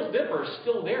the Little Dipper is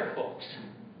still there, folks.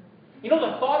 You know,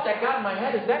 the thought that got in my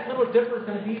head is that Little Dipper is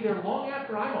going to be there long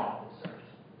after I'm off this earth.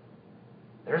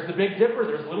 There's the Big Dipper,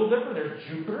 there's Little Dipper, there's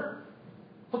Jupiter.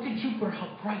 Look at Jupiter,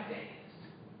 how bright that is.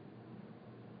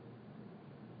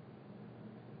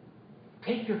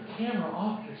 Take your camera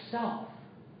off yourself.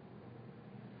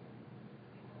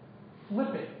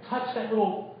 Flip it, touch that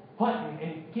little button,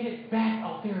 and get it back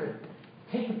out there and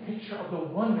take a picture of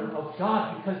the wonder of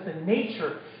God, because the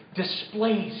nature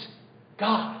displays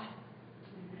God.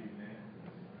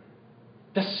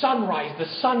 The sunrise, the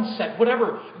sunset,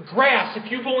 whatever, grass.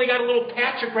 If you've only got a little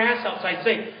patch of grass outside,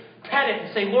 say, pet it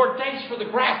and say, Lord, thanks for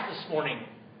the grass this morning.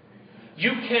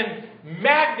 You can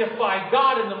magnify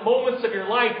God in the moments of your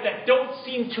life that don't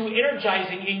seem too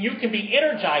energizing, and you can be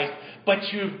energized,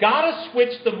 but you've got to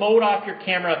switch the mode off your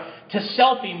camera to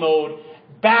selfie mode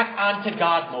back onto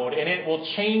God mode, and it will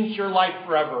change your life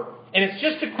forever. And it's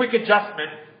just a quick adjustment.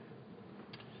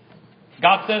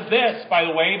 God says this, by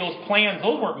the way, those plans,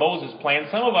 those weren't Moses'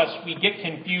 plans. Some of us, we get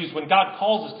confused. When God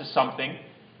calls us to something,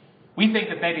 we think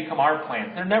that they become our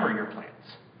plans. They're never your plans.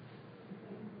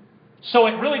 So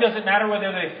it really doesn't matter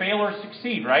whether they fail or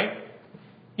succeed, right?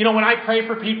 You know, when I pray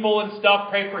for people and stuff,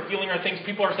 pray for healing or things,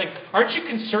 people are saying, aren't you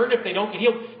concerned if they don't get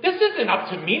healed? This isn't up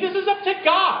to me. This is up to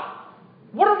God.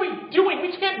 What are we doing?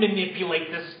 We can't manipulate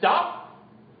this stuff.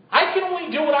 I can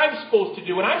only do what I'm supposed to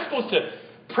do. And I'm supposed to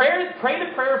pray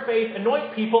the prayer of faith,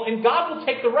 anoint people, and God will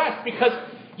take the rest. Because,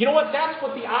 you know what? That's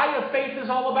what the eye of faith is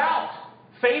all about.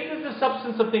 Faith is the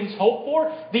substance of things hoped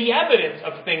for, the evidence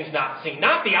of things not seen,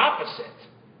 not the opposite.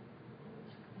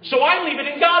 So I leave it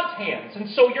in God's hands. And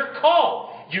so you're called.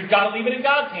 You've got to leave it in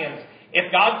God's hands. If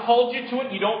God called you to it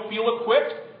and you don't feel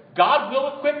equipped, God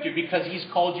will equip you because He's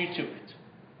called you to it.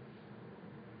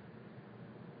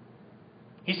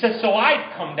 He says, so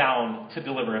I've come down to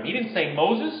deliver him. He didn't say,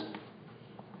 Moses,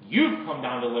 you've come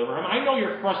down to deliver him. I know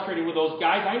you're frustrated with those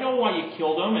guys. I know why you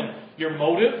killed them and your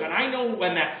motive. And I know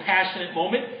when that passionate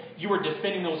moment you were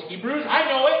defending those Hebrews. I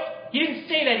know it. He didn't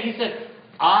say that. He said,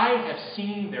 I have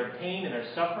seen their pain and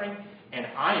their suffering, and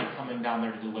I am coming down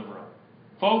there to deliver them.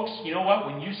 Folks, you know what?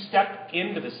 When you step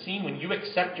into the scene, when you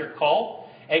accept your call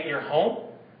at your home,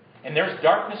 and there's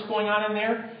darkness going on in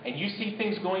there, and you see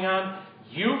things going on,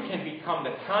 you can become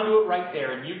the conduit right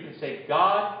there, and you can say,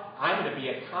 God, I'm going to be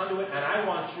a conduit, and I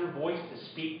want your voice to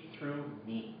speak through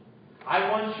me. I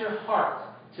want your heart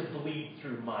to bleed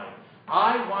through mine.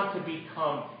 I want to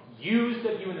become used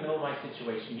of you in the middle of my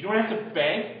situation. You don't have to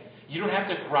beg. You don't have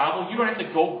to grovel. You don't have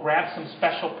to go grab some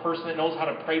special person that knows how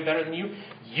to pray better than you.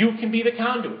 You can be the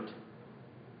conduit.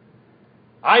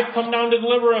 I've come down to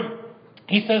deliver him.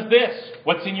 He says this,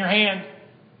 what's in your hand?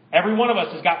 Every one of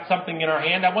us has got something in our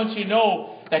hand. I want you to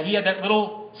know that he had that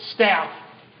little staff.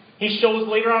 He shows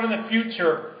later on in the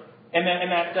future, in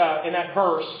that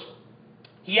verse,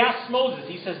 he asks Moses,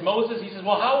 he says,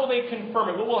 well, how will they confirm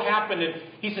it? What will happen? And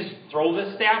he says, throw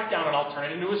this staff down and I'll turn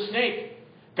it into a snake.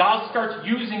 God starts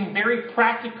using very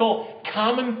practical,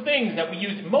 common things that we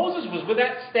use. Moses was with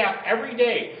that staff every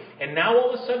day. And now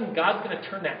all of a sudden, God's going to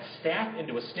turn that staff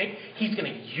into a snake. He's going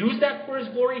to use that for His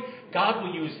glory. God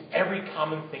will use every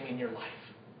common thing in your life.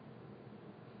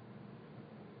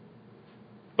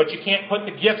 But you can't put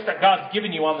the gifts that God's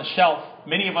given you on the shelf.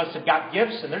 Many of us have got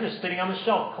gifts and they're just sitting on the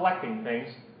shelf collecting things.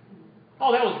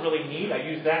 Oh, that was really neat. I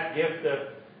used that gift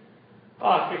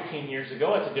 15 years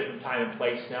ago. It's a different time and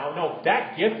place now. No,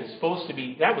 that gift is supposed to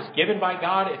be, that was given by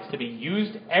God. It's to be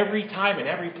used every time and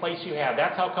every place you have.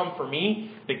 That's how come for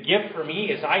me, the gift for me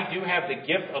is I do have the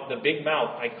gift of the big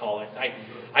mouth, I call it.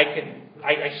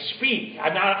 I speak.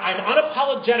 I'm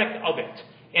unapologetic of it.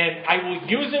 And I will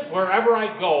use it wherever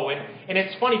I go. And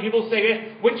it's funny, people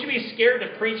say, wouldn't you be scared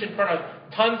to preach in front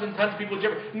of tons and tons of people?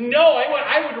 No,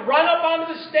 I would run up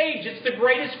onto the stage. It's the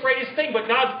greatest thing. But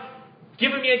God's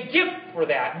given me a gift for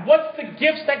that. What's the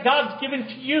gifts that God's given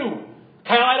to you?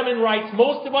 Kyle Edelman writes,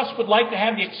 most of us would like to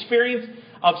have the experience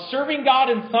of serving God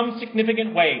in some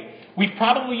significant way. We've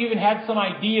probably even had some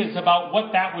ideas about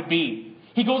what that would be.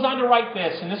 He goes on to write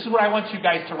this, and this is what I want you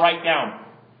guys to write down.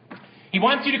 He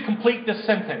wants you to complete this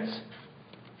sentence.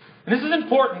 And this is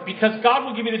important because God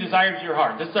will give you the desires of your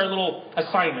heart. This is our little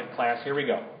assignment class. Here we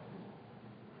go.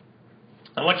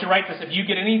 I want you to write this. If you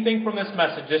get anything from this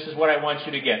message, this is what I want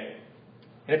you to get.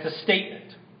 And it's a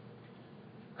statement.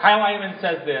 Kyle Edelman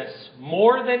says this,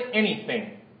 more than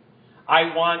anything,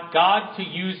 I want God to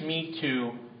use me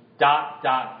to ...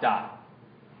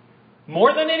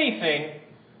 More than anything,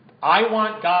 I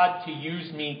want God to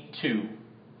use me to.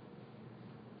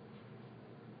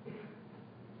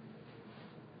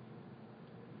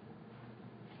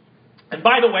 And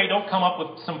by the way, don't come up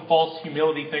with some false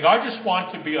humility thing. I just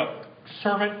want to be a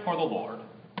servant for the Lord.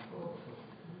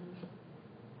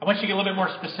 I want you to get a little bit more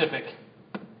specific.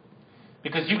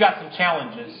 Because you've got some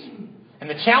challenges. And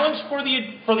the challenge for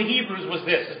the Hebrews was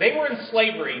this. They were in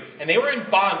slavery and they were in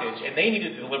bondage and they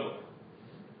needed to deliver.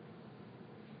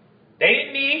 They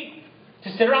didn't need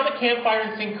to sit around the campfire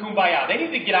and sing Kumbaya. They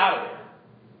needed to get out of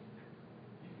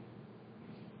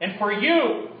there. And for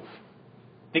you,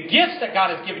 the gifts that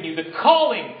God has given you, the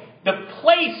calling, the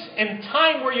place and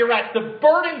time where you're at, the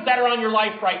burdens that are on your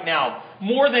life right now,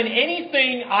 more than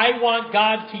anything, I want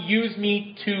God to use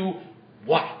me to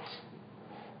what?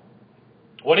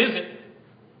 What is it?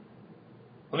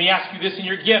 Let me ask you this in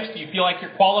your gifts. Do you feel like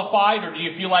you're qualified or do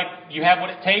you feel like you have what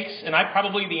it takes? And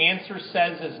probably the answer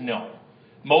says is no.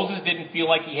 Moses didn't feel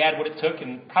like he had what it took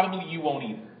and probably you won't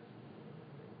either.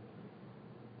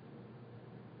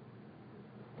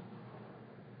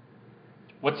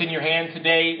 What's in your hand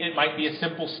today? It might be a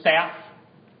simple staff.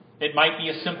 It might be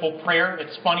a simple prayer.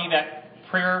 It's funny that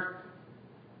prayer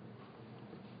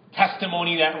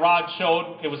testimony that Rod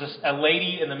showed, it was a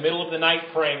lady in the middle of the night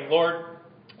praying, Lord,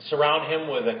 surround him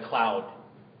with a cloud.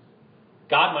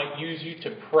 God might use you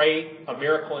to pray a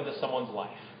miracle into someone's life.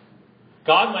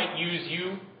 God might use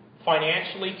you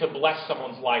financially to bless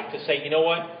someone's life, to say, you know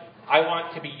what? I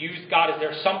want to be used. God, is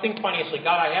there something financially?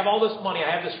 God, I have all this money. I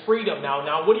have this freedom now.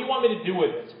 Now, what do you want me to do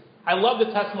with it? I love the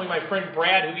testimony of my friend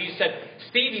Brad, who he said,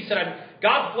 Steve, he said,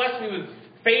 God's blessed me with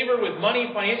favor, with money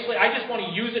financially. I just want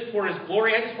to use it for His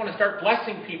glory. I just want to start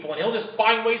blessing people, and He'll just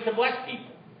find ways to bless people.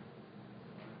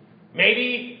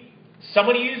 Maybe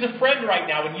somebody is a friend right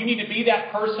now, and you need to be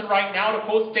that person right now to,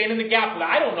 quote, stand in the gap. But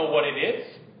I don't know what it is.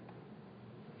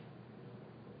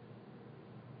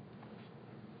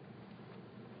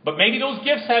 But maybe those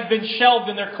gifts have been shelved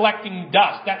and they're collecting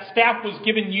dust. That staff was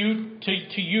given you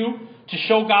to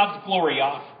show God's glory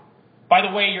off. By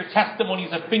the way, your testimony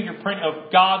is a fingerprint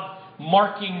of God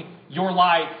marking your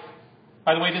life.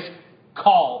 By the way, this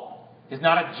call is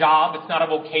not a job. It's not a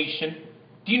vocation.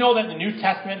 Do you know that in the New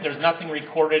Testament there's nothing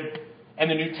recorded in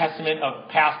the New Testament of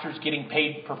pastors getting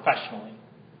paid professionally?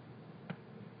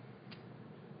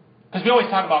 Because we always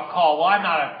talk about call. Well, I'm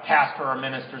not a pastor or a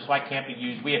minister, so I can't be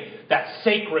used. We have that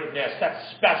sacredness,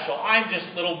 that's special. I'm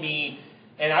just little me.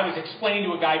 And I was explaining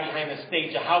to a guy behind the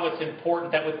stage how it's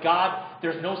important that with God,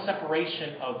 there's no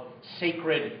separation of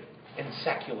sacred and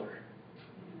secular.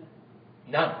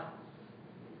 None.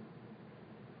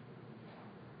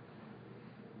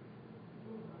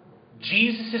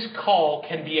 Jesus' call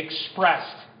can be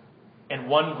expressed in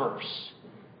one verse.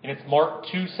 And it's Mark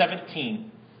 2:17.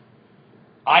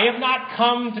 I have not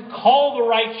come to call the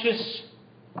righteous,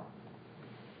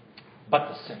 but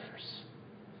the sinners.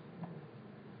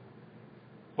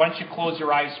 Why don't you close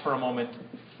your eyes for a moment?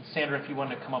 Sandra, if you want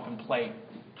to come up and play.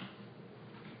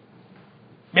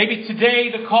 Maybe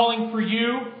today the calling for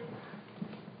you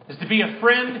is to be a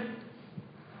friend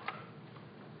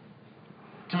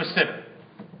to a sinner.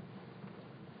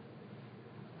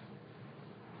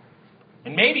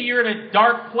 And maybe you're in a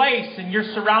dark place and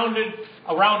you're surrounded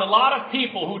around a lot of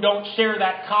people who don't share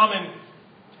that common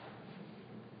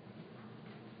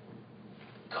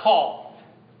call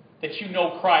that you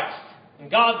know Christ. And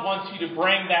God wants you to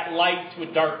bring that light to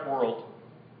a dark world.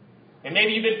 And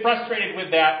maybe you've been frustrated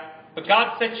with that, but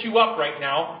God sets you up right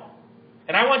now.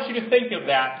 And I want you to think of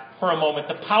that for a moment,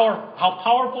 how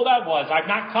powerful that was. I've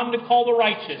not come to call the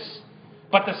righteous,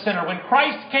 but the sinner. When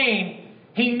Christ came,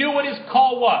 He knew what His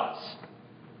call was.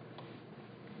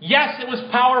 Yes, it was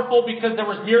powerful because there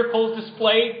was miracles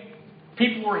displayed.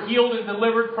 People were healed and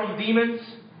delivered from demons.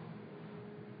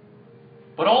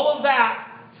 But all of that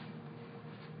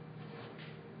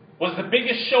was the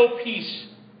biggest showpiece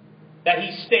that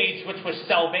He staged, which was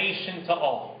salvation to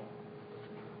all.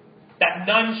 That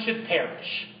none should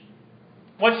perish.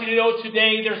 I want you to know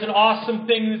today there's an awesome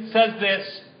thing that says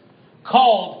this.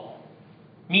 Called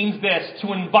means this,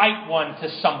 to invite one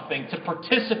to something, to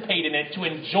participate in it, to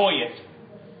enjoy it.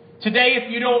 Today,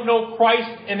 if you don't know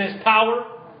Christ and His power,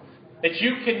 that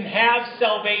you can have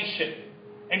salvation.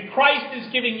 And Christ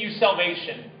is giving you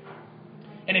salvation.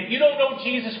 And if you don't know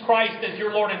Jesus Christ as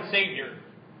your Lord and Savior,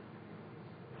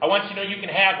 I want you to know you can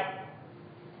have Him.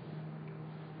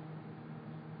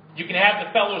 You can have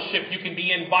the fellowship. You can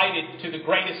be invited to the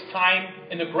greatest time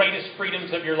and the greatest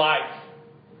freedoms of your life.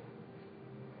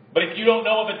 But if you don't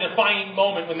know of a defining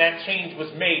moment when that change was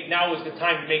made, now is the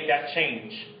time to make that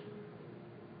change.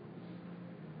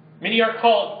 Many are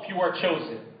called, few are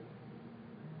chosen.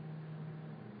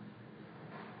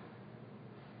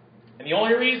 And the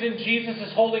only reason Jesus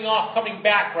is holding off coming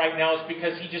back right now is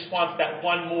because He just wants that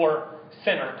one more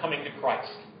sinner coming to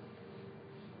Christ.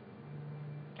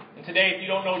 And today, if you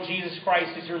don't know Jesus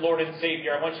Christ as your Lord and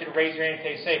Savior, I want you to raise your hand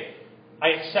and say, I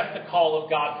accept the call of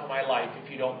God for my life.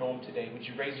 If you don't know Him today, would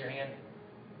you raise your hand?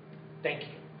 Thank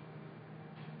you.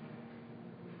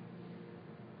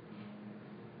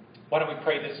 Why don't we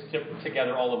pray this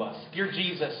together, all of us? Dear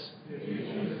Jesus,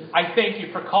 I thank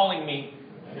You for calling me,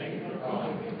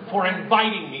 for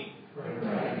inviting me.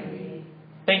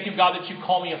 Thank You, God, that You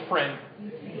call me a friend.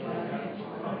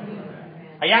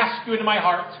 I ask You into my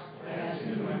heart.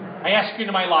 I ask You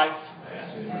into my life.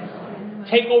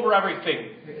 Take over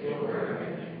everything.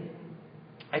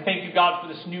 I thank You, God,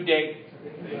 for this new day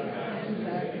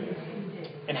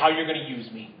and how You're going to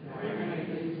use me.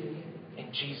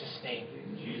 In Jesus' name.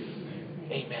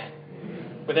 Amen.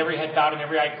 With every head bowed and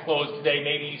every eye closed today,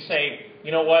 maybe you say,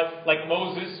 you know what? Like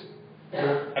Moses,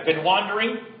 I've been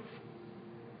wandering.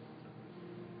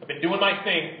 I've been doing my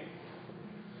thing.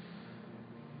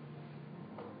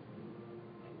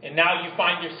 And now you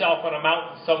find yourself on a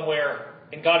mountain somewhere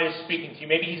and God is speaking to you.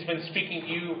 Maybe He's been speaking to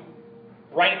you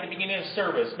right at the beginning of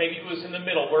service. Maybe it was in the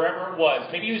middle, wherever it was.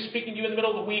 Maybe He was speaking to you in the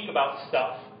middle of the week about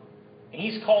stuff. And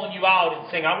He's calling you out and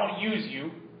saying, I want to use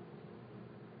you.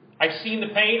 I've seen the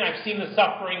pain, I've seen the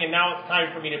suffering, and now it's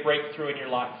time for me to break through in your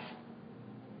life.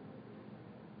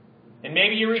 And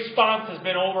maybe your response has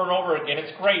been over and over again.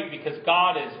 It's great because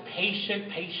God is patient,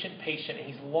 and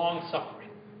He's long-suffering.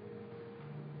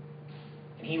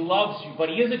 And He loves you, but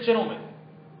He is a gentleman.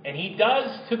 And He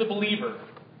does to the believer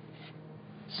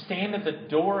stand at the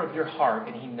door of your heart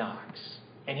and He knocks.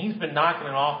 And He's been knocking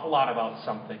an awful lot about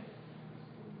something.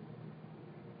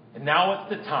 And now it's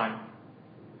the time.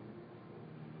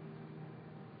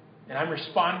 And I'm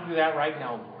responding to that right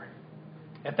now, Lord.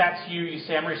 If that's you, you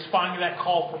say, I'm responding to that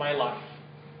call for my life.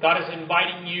 God is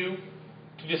inviting you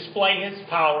to display His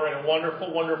power in a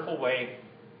wonderful, wonderful way.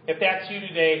 If that's you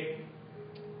today,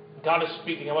 God is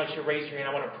speaking. I want you to raise your hand.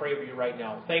 I want to pray with you right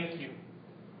now. Thank you.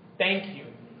 Thank you.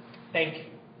 Thank you.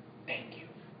 Thank you.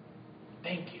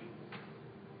 Thank you.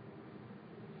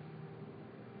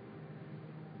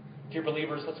 Dear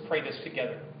believers, let's pray this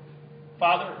together.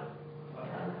 Father,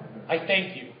 I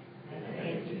thank you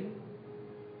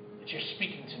that you're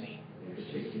speaking to me.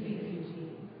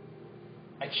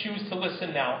 I choose to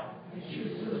listen now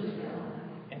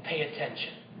and pay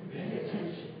attention.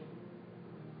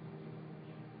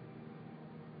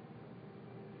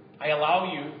 I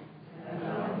allow you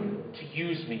to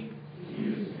use me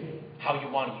how you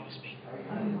want to use me.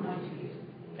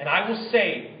 And I will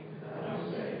say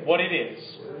what it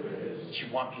is that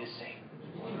you want me to say.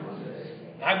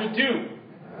 And I will do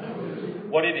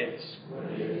what it is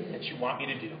that you want me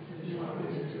to do.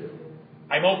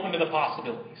 I'm open to the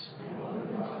possibilities.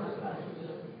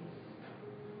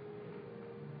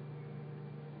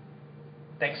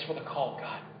 Thanks for the call,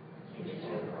 God.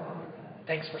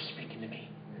 Thanks for speaking to me.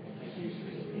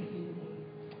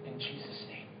 In Jesus'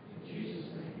 name.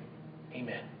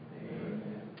 Amen.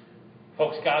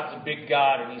 Folks, God's a big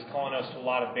God, and He's calling us to a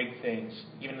lot of big things.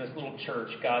 Even in this little church,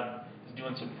 God is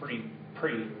doing some pretty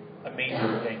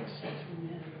amazing things.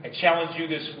 I challenge you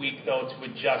this week, though, to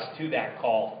adjust to that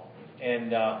call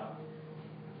and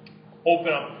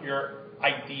open up your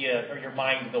idea or your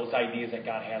mind to those ideas that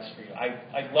God has for you.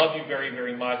 I love you very,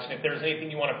 very much. And if there's anything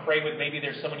you want to pray with, maybe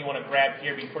there's someone you want to grab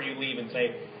here before you leave and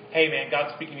say, hey, man,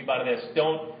 God's speaking to me about this.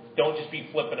 Don't just be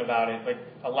flippant about it, but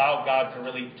allow God to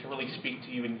really speak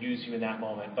to you and use you in that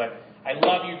moment. But I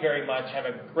love you very much. Have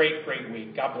a great, great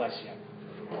week. God bless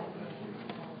you.